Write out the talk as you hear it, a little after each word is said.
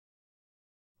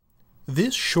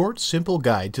This short, simple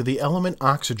guide to the element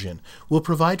oxygen will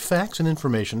provide facts and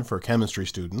information for chemistry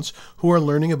students who are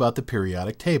learning about the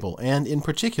periodic table and, in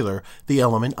particular, the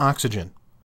element oxygen.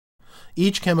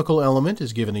 Each chemical element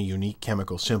is given a unique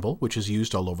chemical symbol which is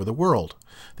used all over the world.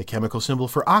 The chemical symbol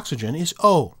for oxygen is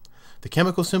O. The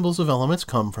chemical symbols of elements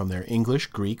come from their English,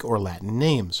 Greek, or Latin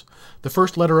names. The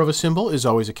first letter of a symbol is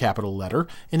always a capital letter,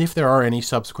 and if there are any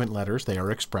subsequent letters, they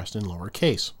are expressed in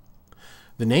lowercase.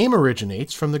 The name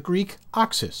originates from the Greek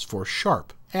oxys for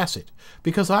sharp, acid,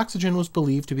 because oxygen was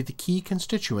believed to be the key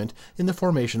constituent in the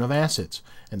formation of acids,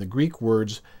 and the Greek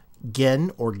words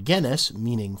gen or genes,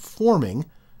 meaning forming.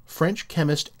 French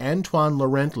chemist Antoine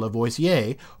Laurent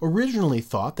Lavoisier originally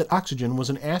thought that oxygen was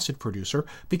an acid producer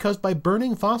because by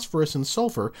burning phosphorus and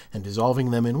sulfur and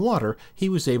dissolving them in water, he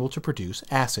was able to produce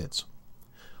acids.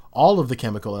 All of the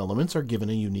chemical elements are given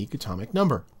a unique atomic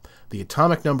number. The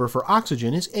atomic number for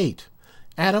oxygen is 8.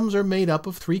 Atoms are made up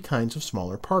of 3 kinds of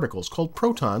smaller particles called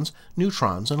protons,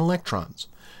 neutrons, and electrons.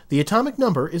 The atomic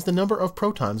number is the number of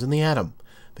protons in the atom.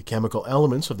 The chemical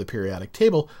elements of the periodic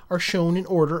table are shown in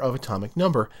order of atomic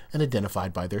number and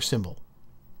identified by their symbol.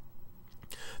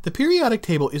 The periodic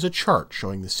table is a chart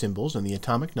showing the symbols and the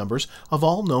atomic numbers of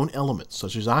all known elements,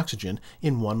 such as oxygen,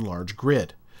 in one large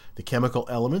grid. The chemical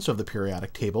elements of the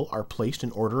periodic table are placed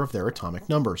in order of their atomic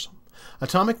numbers.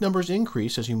 Atomic numbers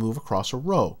increase as you move across a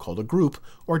row, called a group,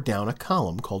 or down a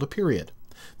column, called a period.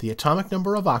 The atomic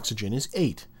number of oxygen is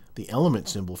 8. The element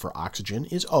symbol for oxygen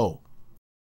is O.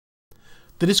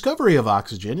 The discovery of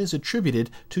oxygen is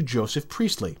attributed to Joseph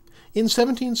Priestley. In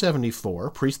 1774,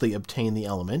 Priestley obtained the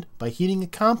element by heating a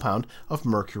compound of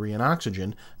mercury and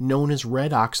oxygen known as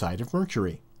red oxide of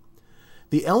mercury.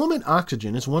 The element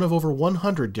oxygen is one of over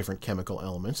 100 different chemical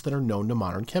elements that are known to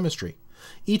modern chemistry.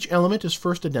 Each element is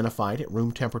first identified at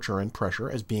room temperature and pressure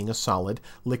as being a solid,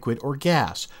 liquid, or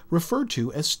gas, referred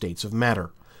to as states of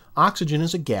matter. Oxygen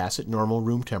is a gas at normal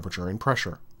room temperature and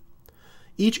pressure.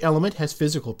 Each element has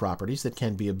physical properties that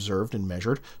can be observed and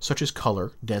measured, such as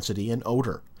color, density, and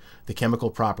odor. The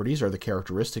chemical properties are the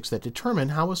characteristics that determine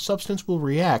how a substance will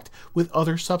react with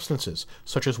other substances,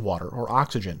 such as water or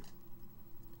oxygen.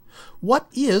 What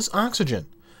is oxygen?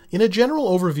 In a general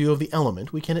overview of the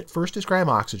element, we can at first describe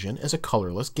oxygen as a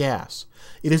colorless gas.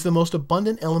 It is the most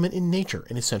abundant element in nature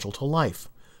and essential to life.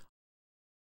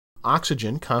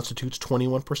 Oxygen constitutes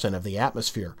 21% of the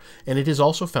atmosphere, and it is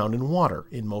also found in water,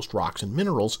 in most rocks and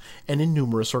minerals, and in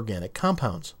numerous organic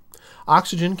compounds.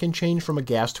 Oxygen can change from a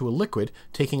gas to a liquid,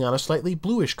 taking on a slightly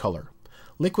bluish color.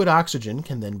 Liquid oxygen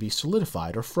can then be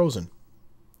solidified or frozen.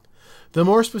 The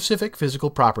more specific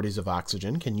physical properties of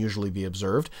oxygen can usually be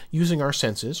observed using our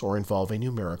senses or involve a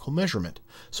numerical measurement,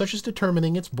 such as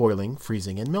determining its boiling,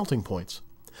 freezing, and melting points.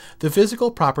 The physical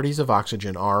properties of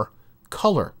oxygen are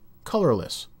color,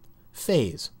 colorless;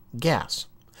 phase, gas.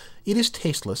 It is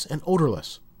tasteless and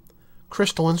odorless.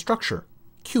 Crystalline structure,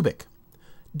 cubic.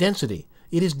 Density,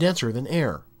 it is denser than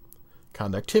air.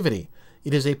 Conductivity,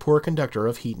 it is a poor conductor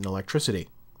of heat and electricity.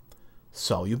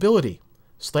 Solubility,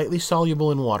 slightly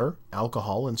soluble in water,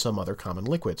 alcohol, and some other common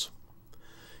liquids.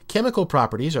 Chemical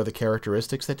properties are the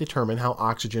characteristics that determine how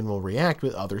oxygen will react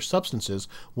with other substances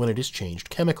when it is changed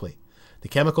chemically. The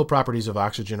chemical properties of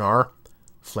oxygen are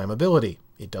flammability,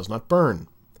 it does not burn.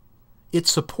 It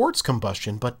supports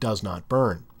combustion but does not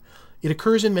burn. It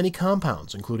occurs in many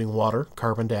compounds, including water,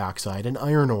 carbon dioxide, and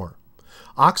iron ore.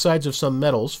 Oxides of some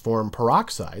metals form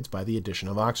peroxides by the addition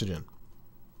of oxygen.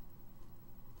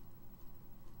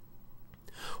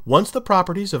 Once the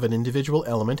properties of an individual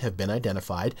element have been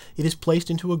identified, it is placed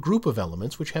into a group of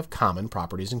elements which have common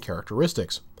properties and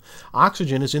characteristics.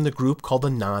 Oxygen is in the group called the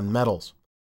nonmetals.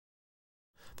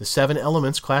 The 7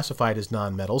 elements classified as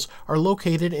nonmetals are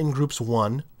located in groups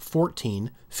 1,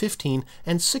 14, 15,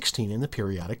 and 16 in the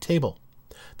periodic table.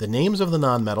 The names of the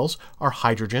nonmetals are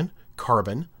hydrogen,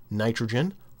 carbon,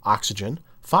 nitrogen, oxygen,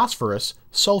 phosphorus,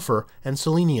 sulfur, and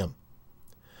selenium.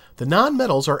 The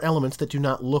nonmetals are elements that do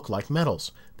not look like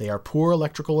metals. They are poor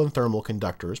electrical and thermal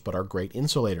conductors but are great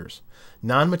insulators.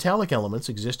 Nonmetallic elements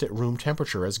exist at room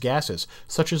temperature as gases,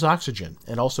 such as oxygen,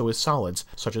 and also as solids,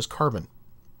 such as carbon.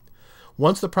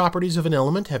 Once the properties of an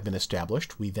element have been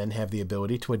established, we then have the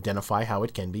ability to identify how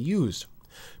it can be used.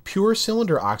 Pure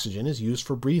cylinder oxygen is used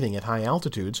for breathing at high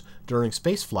altitudes, during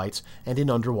space flights, and in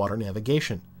underwater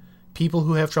navigation. People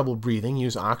who have trouble breathing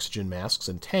use oxygen masks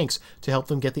and tanks to help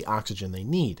them get the oxygen they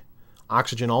need.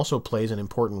 Oxygen also plays an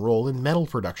important role in metal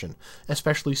production,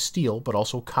 especially steel, but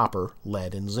also copper,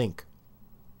 lead, and zinc.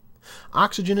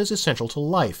 Oxygen is essential to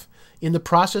life. In the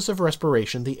process of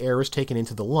respiration, the air is taken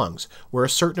into the lungs, where a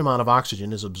certain amount of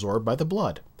oxygen is absorbed by the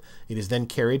blood. It is then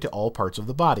carried to all parts of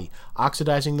the body,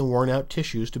 oxidizing the worn-out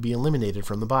tissues to be eliminated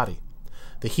from the body.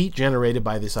 The heat generated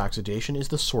by this oxidation is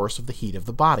the source of the heat of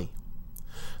the body.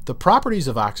 The properties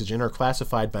of oxygen are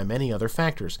classified by many other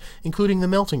factors, including the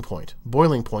melting point,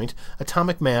 boiling point,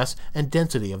 atomic mass, and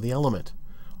density of the element.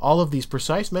 All of these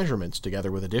precise measurements,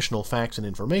 together with additional facts and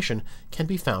information, can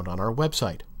be found on our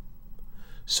website.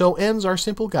 So ends our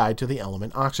simple guide to the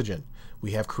element oxygen.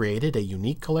 We have created a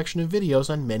unique collection of videos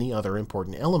on many other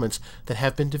important elements that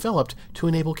have been developed to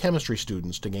enable chemistry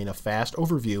students to gain a fast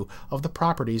overview of the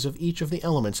properties of each of the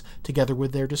elements together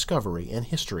with their discovery and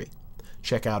history.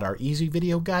 Check out our easy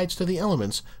video guides to the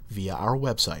elements via our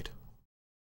website.